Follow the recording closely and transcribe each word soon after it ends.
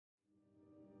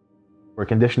We're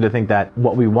conditioned to think that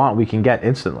what we want we can get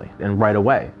instantly and right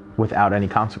away without any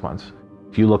consequence.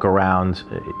 If you look around,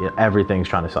 everything's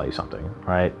trying to sell you something,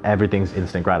 right? Everything's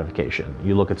instant gratification.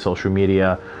 You look at social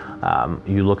media,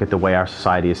 you look at the way our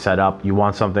society is set up, you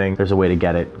want something, there's a way to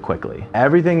get it quickly.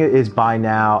 Everything is buy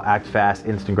now, act fast,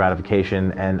 instant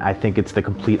gratification, and I think it's the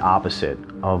complete opposite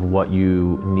of what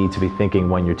you need to be thinking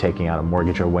when you're taking out a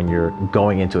mortgage or when you're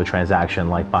going into a transaction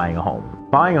like buying a home.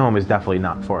 Buying a home is definitely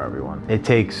not for everyone. It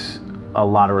takes a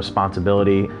lot of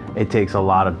responsibility. It takes a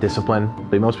lot of discipline.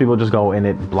 Most people just go in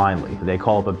it blindly. They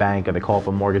call up a bank or they call up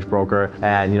a mortgage broker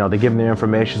and they give them their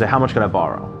information, say, how much can I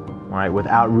borrow? Right?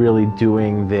 Without really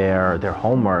doing their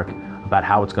homework about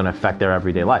how it's going to affect their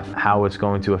everyday life, how it's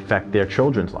going to affect their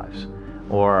children's lives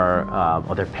or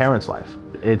their parents' life.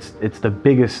 It's the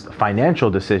biggest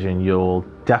financial decision you'll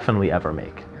definitely ever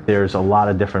make. There's a lot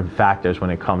of different factors when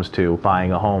it comes to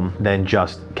buying a home than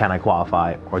just can I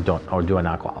qualify or do I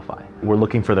not qualify. We're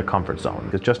looking for the comfort zone.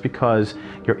 It's just because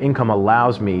your income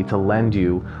allows me to lend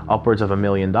you upwards of $1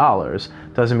 million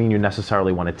doesn't mean you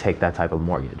necessarily want to take that type of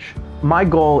mortgage. My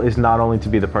goal is not only to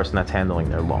be the person that's handling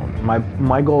their loan.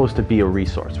 My goal is to be a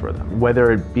resource for them,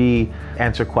 whether it be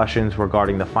answer questions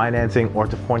regarding the financing or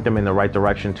to point them in the right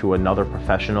direction to another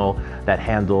professional that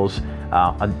handles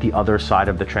the other side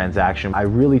of the transaction. I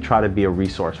really try to be a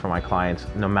resource for my clients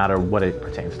no matter what it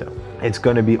pertains to. It's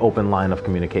going to be open line of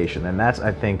communication, and that's,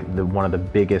 I think, one of the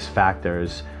biggest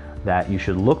factors that you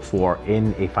should look for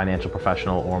in a financial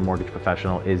professional or mortgage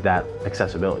professional is that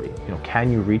accessibility.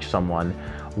 Can you reach someone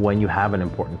when you have an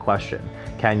important question?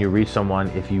 Can you reach someone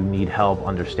if you need help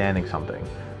understanding something?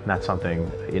 And that's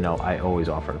something I always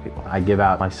offer to people. I give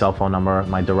out my cell phone number,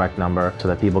 my direct number, so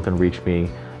that people can reach me.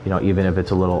 Even if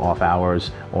it's a little off hours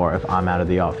or if I'm out of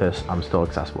the office, I'm still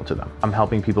accessible to them. I'm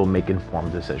helping people make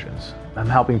informed decisions. I'm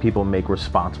helping people make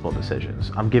responsible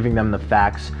decisions. I'm giving them the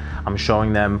facts. I'm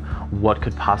showing them what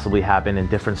could possibly happen in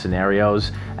different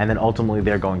scenarios, and then ultimately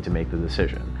they're going to make the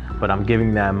decision. But I'm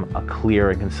giving them a clear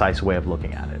and concise way of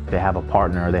looking at it. They have a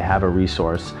partner, they have a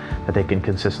resource that they can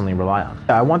consistently rely on.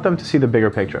 I want them to see the bigger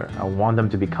picture. I want them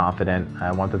to be confident.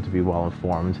 I want them to be well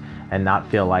informed and not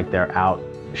feel like they're out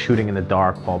shooting in the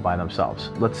dark all by themselves.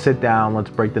 Let's sit down, let's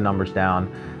break the numbers down,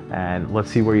 and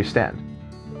let's see where you stand.